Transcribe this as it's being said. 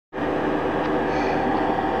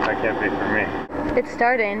can't be for me. It's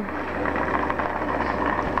starting.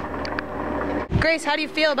 Grace, how do you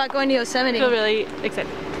feel about going to Yosemite? I feel really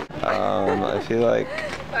excited. I feel like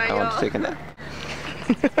I want to take a nap.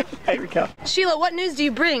 Here we go. Sheila, what news do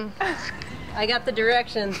you bring? I got the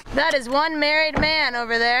directions. That is one married man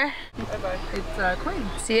over there. Bye-bye. It's Queen.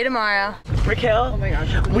 See you tomorrow. Raquel, Oh my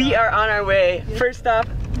gosh. we are on our way. First stop,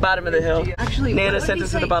 bottom of the hill. Actually, Nana sent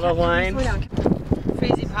us with a bottle of wine.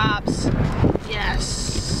 Freezy Pops.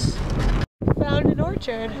 Yes. Found an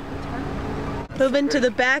orchard. Moving to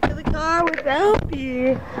the back of the car without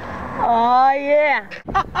you. Oh yeah.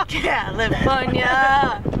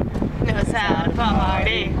 California knows how to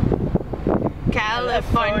party.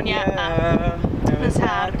 California knows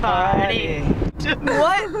how to party.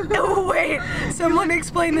 What? Oh, wait, someone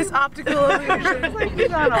explain this optical illusion. It's like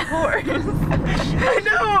he's on a horse. I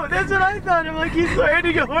know, that's what I thought. I'm like, he's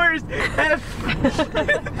riding a horse at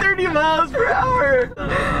 30 miles per hour.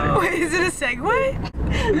 Wait, is it a Segway?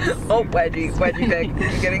 Oh, wedgie pick.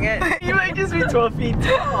 You getting it? You might just be 12 feet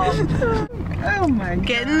tall. Oh my god.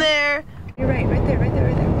 Getting there. You're right there.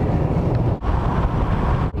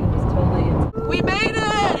 We made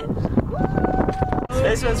it!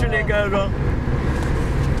 This one's for Nick Gogol.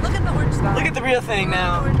 Look at the orange sky. Look at the real thing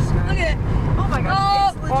now. Look at it. Oh my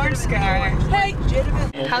god. Oh, orange sky. Hey.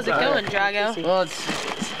 How's it going, Drago? Well,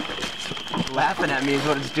 it's laughing at me is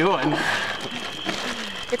what it's doing.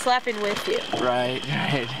 It's laughing with you. Right. You're in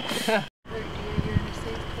a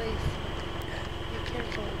safe place. Be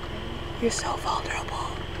careful, okay? You're so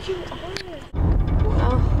vulnerable. You are.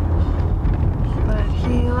 Well, But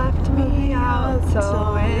he left me out,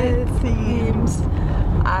 so it seems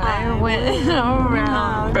I went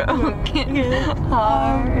around broken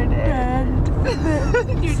hearted.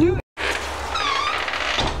 You do it.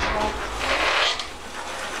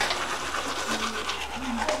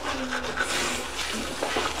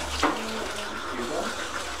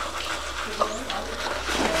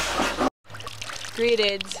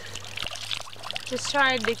 greetings. Just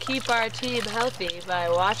trying to keep our team healthy by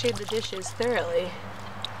washing the dishes thoroughly.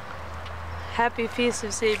 Happy Feast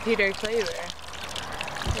of St. Peter Claver.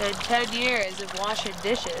 And 10 years of washing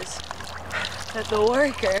dishes at the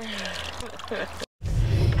worker.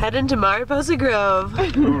 Heading to Mariposa Grove.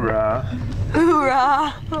 Hoorah.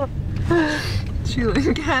 Hoorah! Julie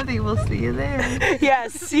and Kathy, we'll see you there.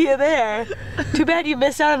 Yes, see you there. Too bad you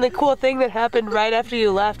missed out on the cool thing that happened right after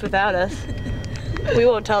you left without us. We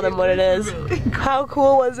won't tell them what it is. How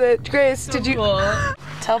cool was it? Grace, did you...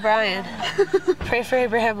 Tell Brian. Pray for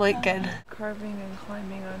Abraham Lincoln. Carving and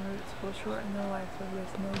climbing on roots will shorten the life of this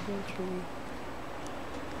noble tree.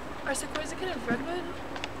 Are sequoias a kind of redwood?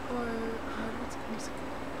 Or what's kind of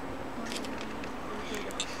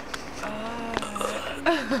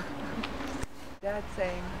sequoia? Dad's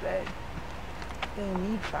saying that they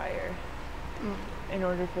need fire in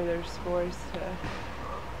order for their spores to...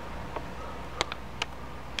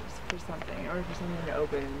 for something, in order for something to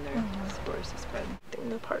open and their spores to spread. In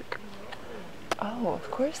the park. Oh, of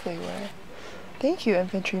course they were. Thank you,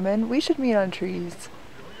 infantrymen. We should meet on trees.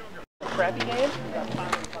 Crappy game?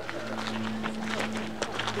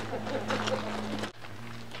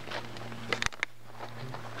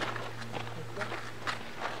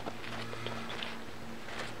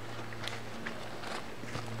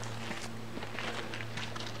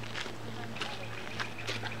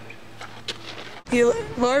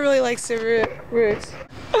 Laura really likes the roots.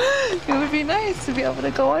 It would be nice to be able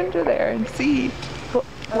to go under there and see.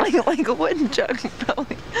 Like a wooden jug,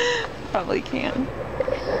 probably can.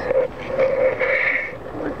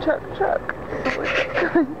 Chuck.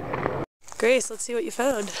 Grace, let's see what you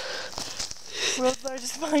found. World's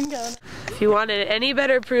largest vine gun. If you wanted any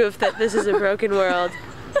better proof that this is a broken world,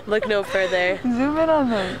 look no further Zoom in on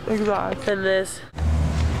the exhaust. than this.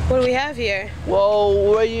 What do we have here?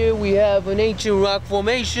 Well, right here we have an ancient rock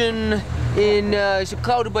formation in it's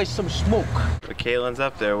clouded by some smoke. But Kaitlyn's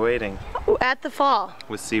up there waiting At the fall.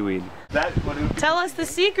 with seaweed. That what it would be. Tell us the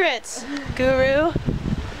secrets, Guru.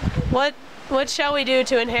 What shall we do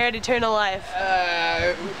to inherit eternal life?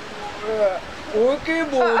 Okay.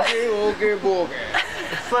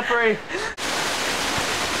 It's slippery.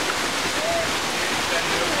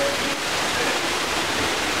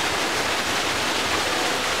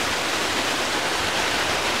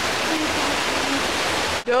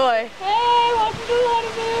 Joy. Hey, welcome to the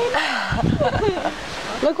honeymoon.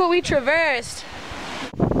 Look what we traversed.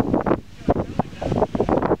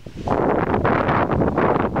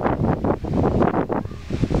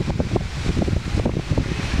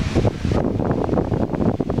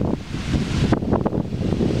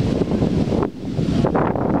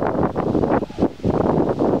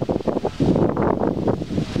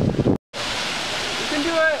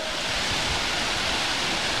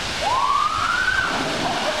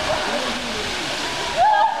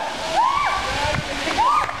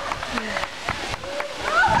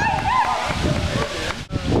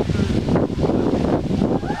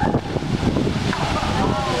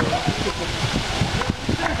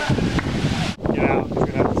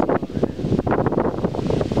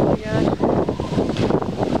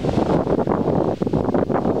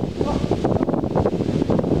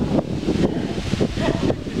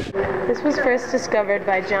 This was first discovered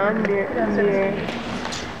by John Muir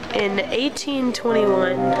in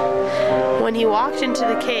 1821 when he walked into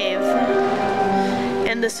the cave,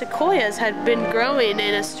 and the sequoias had been growing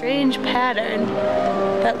in a strange pattern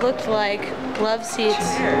that looked like love seats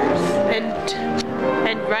and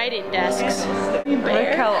writing desks.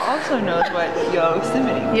 Raquel also knows what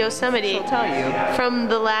Yosemite. Yosemite, She'll tell you. from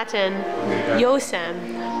the Latin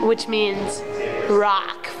Yosem, which means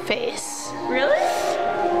rock face. Really?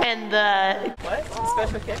 And the What?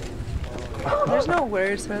 Special kick? There's no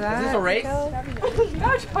words for that. Is this a race? There's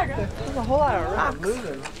a whole lot of rocks.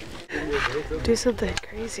 do something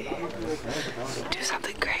crazy. Do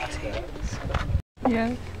something crazy.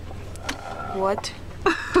 Yeah. What?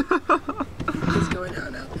 What's going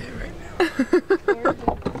on out there right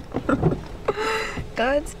now?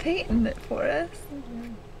 God's painting it for us.